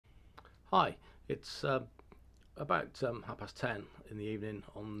Hi, it's about 10:30 in the evening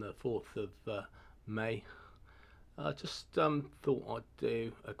on the 4th of May. I just thought I'd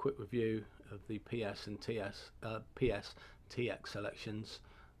do a quick review of the PS TX selections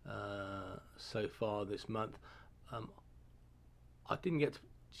so far this month. Um, I didn't get a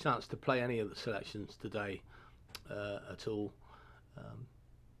chance to play any of the selections today at all. Um,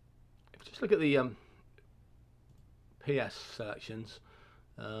 if you just look at the PS selections,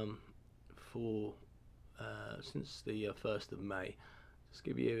 um, for since the 1st of May. Just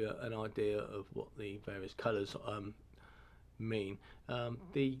give you an idea of what the various colours mean.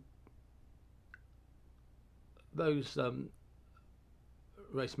 The those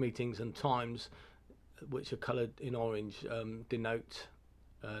race meetings and times which are coloured in orange denote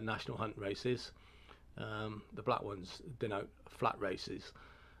national hunt races. The black ones denote flat races.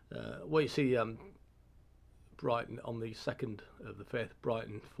 What you see Brighton on the 2nd of the 5th,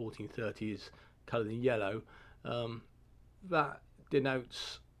 Brighton 1430 is coloured in yellow. That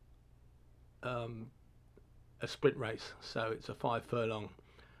denotes a sprint race, so it's a 5 furlong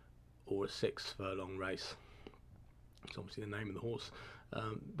or a 6 furlong race. It's obviously the name of the horse.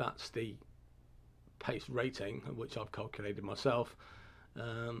 That's the pace rating, which I've calculated myself.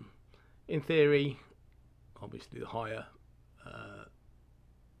 In theory, obviously the higher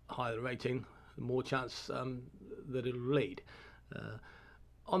the rating, the more chance that it'll lead.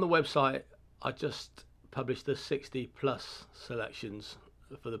 On the website, I just published the 60 plus selections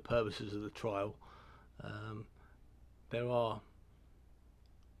for the purposes of the trial. There are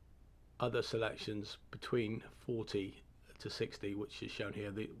other selections between 40 to 60, which is shown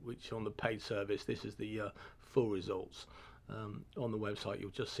here, which on the paid service. This is the full results. On the website,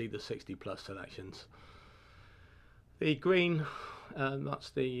 you'll just see the 60 plus selections. The green,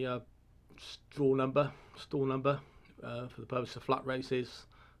 that's the stall number for the purpose of flat races,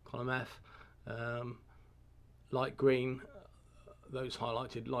 column F. Light green, those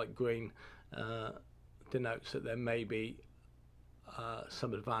highlighted light green, denotes that there may be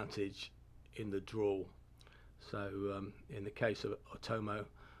some advantage in the draw. So in the case of Otomo,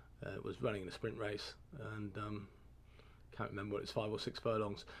 it was running in a sprint race, and can't remember whether it's 5 or 6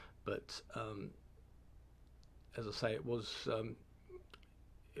 furlongs, but as I say, it was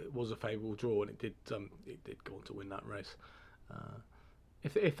a favourable draw, and it did go on to win that race.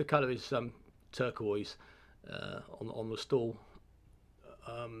 If the colour is turquoise on the stall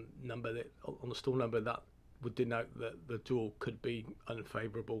number, that would denote that the draw could be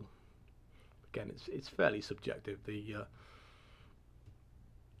unfavourable. Again, it's fairly subjective, the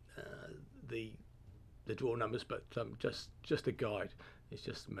draw numbers, but just a guide. It's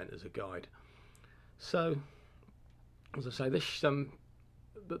just meant as a guide. So, as I say, this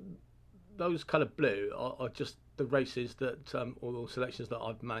those coloured blue are just the races that or the selections that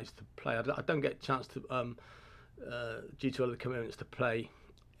I've managed to play. I don't get a chance to due to other commitments to play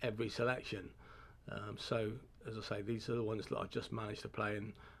every selection. So as I say, these are the ones that I've just managed to play,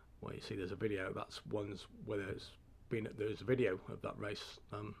 and well, you see there's a video. That's ones where there's a video of that race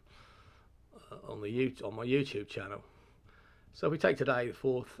on my YouTube channel. So if we take today, the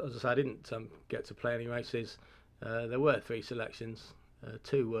 4th, as I say, I didn't get to play any races. There were 3 selections.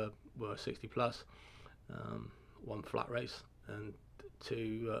 2 were 60 plus, 1 flat race, and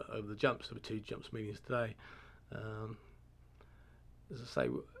 2 over the jumps. There were 2 jumps meetings today. As I say,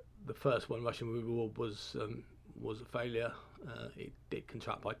 the first one, Russian Reward, was a failure. It did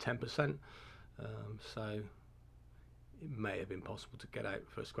contract by 10%, so it may have been possible to get out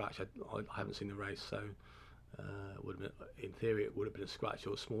for a scratch. I haven't seen the race, so it would have been, in theory, it would have been a scratch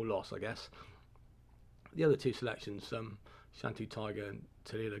or a small loss, I guess. The other 2 selections, Shantu Tiger and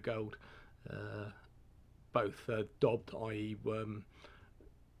Talila Gold, both dobbed, i.e.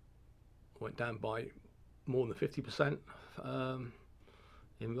 went down by more than 50%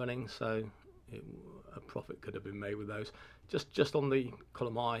 in running, so a profit could have been made with those. Just on the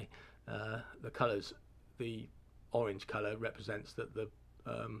column I, the colours, the orange colour represents that the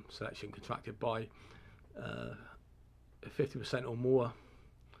selection contracted by 50% or more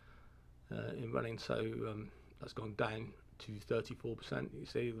in running, so that's gone down to 34%. You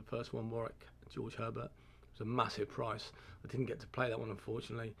see the first one, Warwick, George Herbert, it was a massive price. I didn't get to play that one,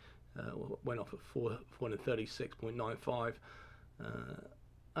 unfortunately. Went off at 436.95,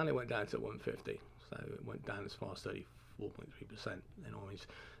 and it went down to 150, so it went down as far as 34.3% in orange.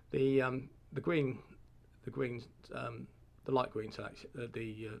 The light green selection,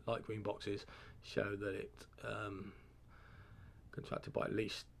 the light green boxes show that it contracted by at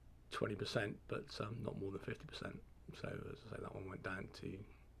least 20%, but not more than 50%. So as I say, that one went down to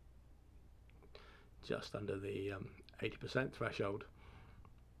just under the 80% threshold.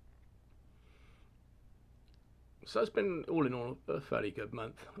 So it's been all in all a fairly good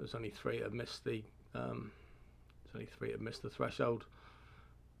month. There's only three that have missed the threshold.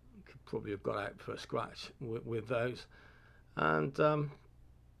 Could probably have got out for a scratch with those, and a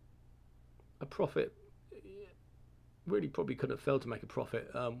profit. Really, probably could have failed to make a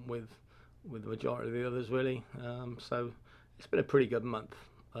profit with the majority of the others really. So it's been a pretty good month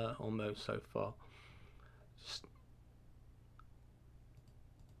on those so far.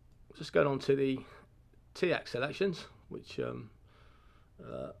 Just going on to the TX selections, which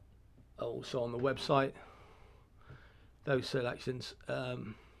are also on the website. Those selections, as I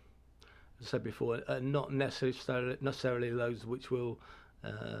said before, are not necessarily those which will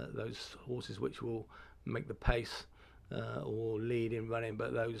those horses which will make the pace or lead in running,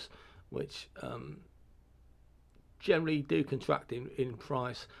 but those which generally do contract in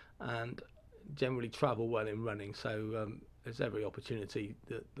price and generally travel well in running. So there's every opportunity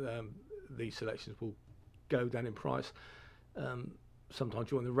that these selections will go down in price sometime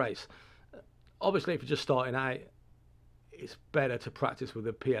during the race. Obviously, if you're just starting out, it's better to practice with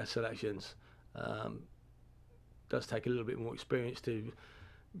the PS selections. Does take a little bit more experience to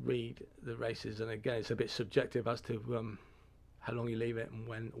read the races, and again, it's a bit subjective as to how long you leave it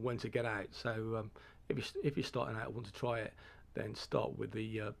and when to get out. So if you're starting out and want to try it, then start with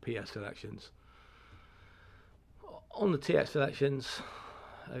the PS selections. On the TX selections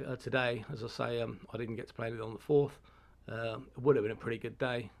today, as I say, I didn't get to play it on the 4th. It would have been a pretty good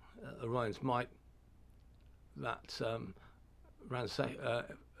day. Orion's Might, that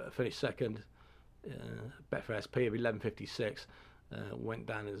finished second. Betfair SP of 11.56 went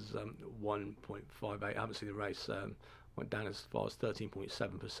down as 1.58. I haven't seen the race. Went down as far as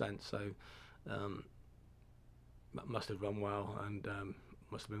 13.7%. So that must have run well and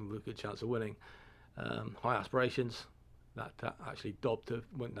must have been a good chance of winning. High Aspirations, that actually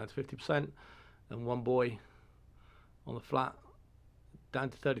went down to 50%, and One Boy on the flat down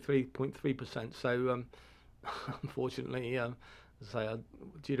to 33.3%. So unfortunately, as I say,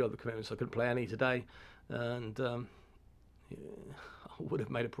 due to other commitments, I couldn't play any today, and I would have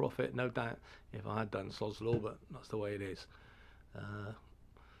made a profit, no doubt, if I had done Sod's Law, but that's the way it is.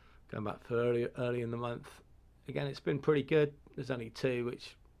 Going back for early in the month, again, it's been pretty good. There's only two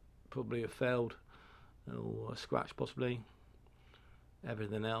which probably have failed, or a scratch possibly.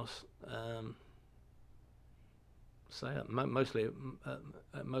 Everything else, mostly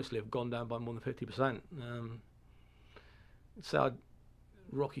have gone down by more than 50%. So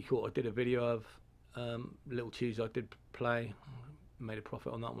Rocky Court, I did a video of. Little Tuesday, I did play, made a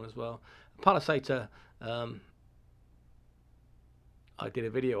profit on that one as well. Palisade, I did a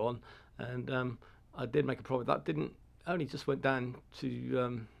video on, and I did make a profit. That only just went down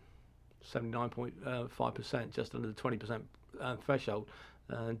to 79.5%, just under the 20% threshold.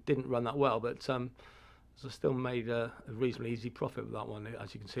 Didn't run that well, but I still made a reasonably easy profit with that one,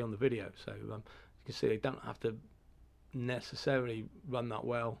 as you can see on the video. So you can see they don't have to necessarily run that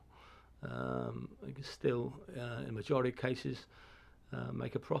well. You can still, in the majority of cases,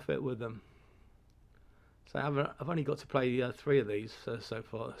 make a profit with them. So I've only got to play 3 of these so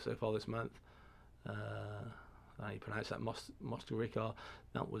far this month. How you pronounce that? Costa Rica.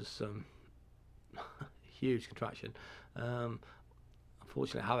 That was a huge contraction.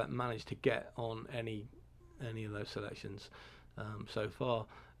 Unfortunately, I haven't managed to get on any of those selections so far.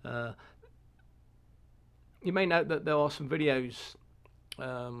 You may note that there are some videos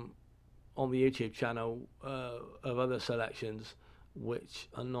on the YouTube channel of other selections which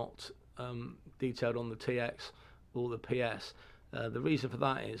are not detailed on the TX or the PS. The reason for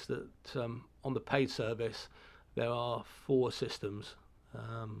that is that on the paid service there are 4 systems.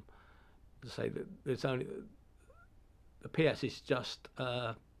 To say that there's only the PS is just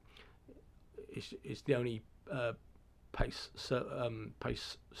it's the only pace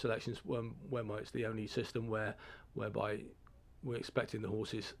selections whereby it's the only system whereby we're expecting the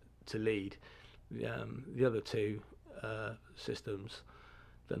horses to lead. The other 2 systems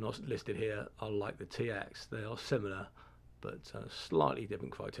that are not listed here are like the TX. They are similar, but slightly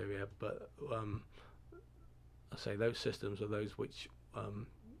different criteria. But I say those systems are those which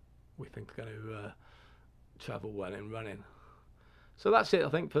we think are going to travel well in running. So that's it, I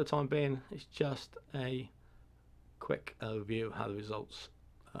think, for the time being. It's just a quick overview of how the results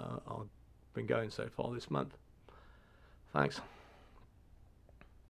are been going so far this month. Thanks.